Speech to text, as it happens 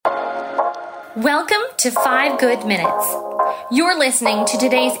Welcome to 5 Good Minutes. You're listening to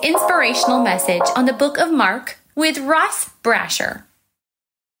today's inspirational message on the book of Mark with Ross Brasher.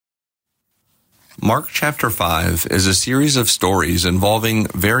 Mark chapter 5 is a series of stories involving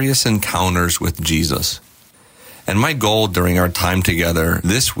various encounters with Jesus. And my goal during our time together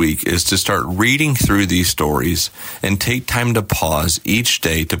this week is to start reading through these stories and take time to pause each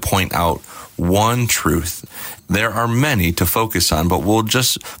day to point out one truth. There are many to focus on, but we'll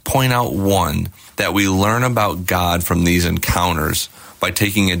just point out one that we learn about God from these encounters by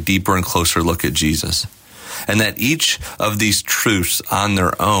taking a deeper and closer look at Jesus. And that each of these truths on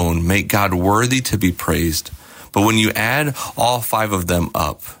their own make God worthy to be praised. But when you add all 5 of them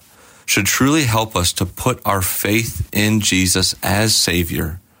up, should truly help us to put our faith in Jesus as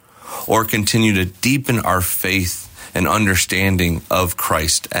Savior, or continue to deepen our faith and understanding of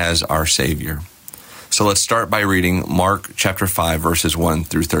Christ as our Savior. So let's start by reading Mark chapter 5, verses 1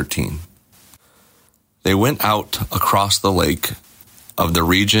 through 13. They went out across the lake of the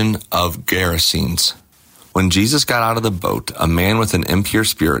region of Gerasenes. When Jesus got out of the boat, a man with an impure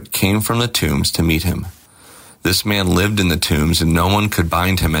spirit came from the tombs to meet him. This man lived in the tombs, and no one could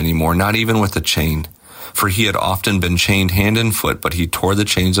bind him anymore, not even with a chain. For he had often been chained hand and foot, but he tore the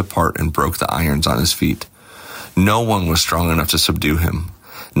chains apart and broke the irons on his feet. No one was strong enough to subdue him.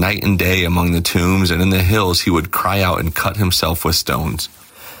 Night and day among the tombs and in the hills he would cry out and cut himself with stones.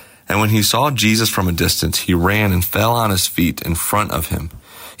 And when he saw Jesus from a distance, he ran and fell on his feet in front of him.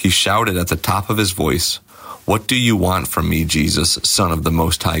 He shouted at the top of his voice, "What do you want from me, Jesus, Son of the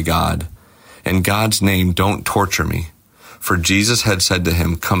Most High God? In God's name, don't torture me." For Jesus had said to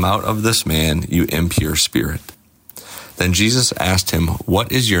him, "Come out of this man, you impure spirit." Then Jesus asked him,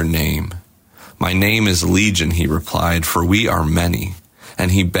 "What is your name?" "My name is Legion," he replied, "for we are many."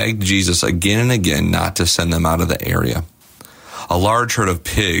 And he begged Jesus again and again not to send them out of the area. A large herd of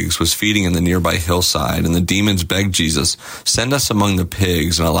pigs was feeding in the nearby hillside, and the demons begged Jesus, "Send us among the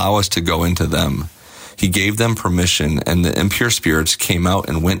pigs and allow us to go into them." He gave them permission, and the impure spirits came out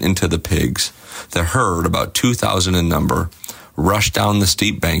and went into the pigs. The herd, about 2,000 in number, rushed down the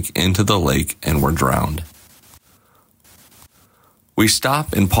steep bank into the lake and were drowned. We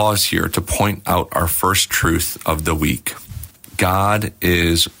stop and pause here to point out our first truth of the week. God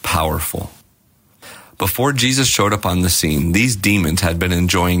is powerful. Before Jesus showed up on the scene, these demons had been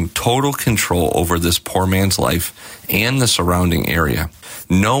enjoying total control over this poor man's life and the surrounding area.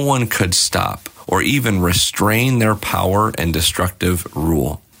 No one could stop or even restrain their power and destructive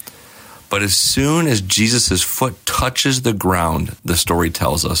rule. But as soon as Jesus' foot touches the ground, the story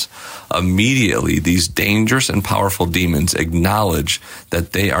tells us, immediately these dangerous and powerful demons acknowledge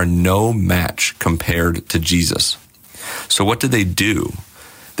that they are no match compared to Jesus. So what do?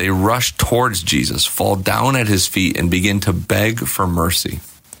 They rush towards Jesus, fall down at his feet, and begin to beg for mercy.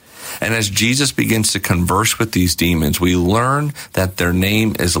 And as Jesus begins to converse with these demons, we learn that their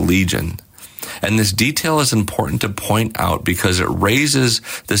name is Legion. And this detail is important to point out because it raises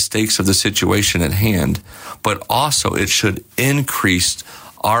the stakes of the situation at hand, but also it should increase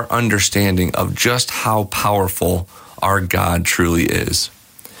our understanding of just how powerful our God truly is.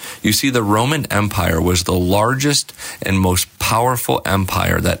 You see, the Roman Empire was the largest and most powerful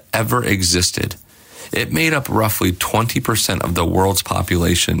empire that ever existed. It made up roughly 20% of the world's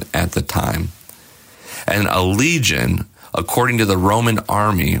population at the time. And a legion, according to the Roman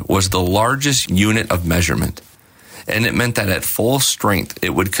army, was the largest unit of measurement. And it meant that at full strength,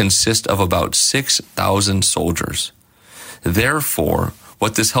 it would consist of about 6,000 soldiers. Therefore,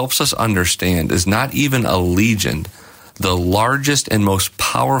 what this helps us understand is not even a legion, the largest and most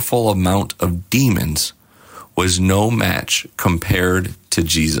powerful amount of demons was no match compared to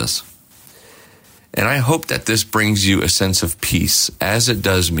Jesus. And I hope that this brings you a sense of peace, as it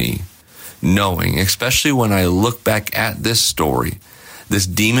does me, knowing, especially when I look back at this story, this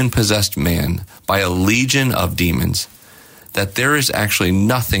demon-possessed man by a legion of demons, that there is actually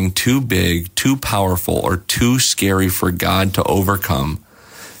nothing too big, too powerful, or too scary for God to overcome,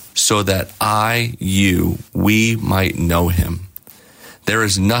 so that we might know him. There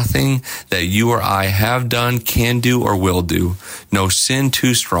is nothing that you or I have done, can do, or will do. No sin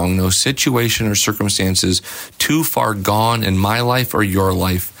too strong, no situation or circumstances too far gone in my life or your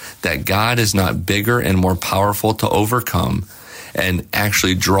life that God is not bigger and more powerful to overcome and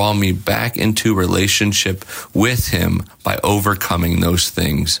actually draw me back into relationship with him by overcoming those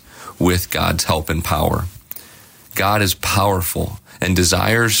things with God's help and power. God is powerful and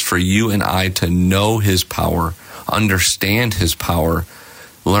desires for you and I to know his power, understand his power,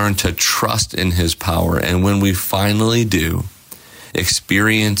 learn to trust in his power. And when we finally do,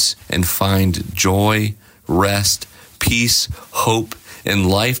 experience and find joy, rest, peace, hope, in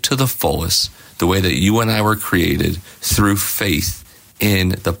life to the fullest, the way that you and I were created, through faith in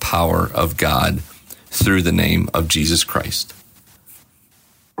the power of God through the name of Jesus Christ.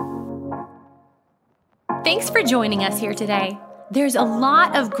 Thanks for joining us here today. There's a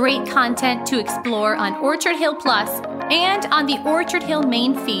lot of great content to explore on Orchard Hill Plus and on the Orchard Hill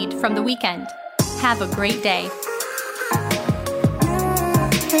main feed from the weekend. Have a great day.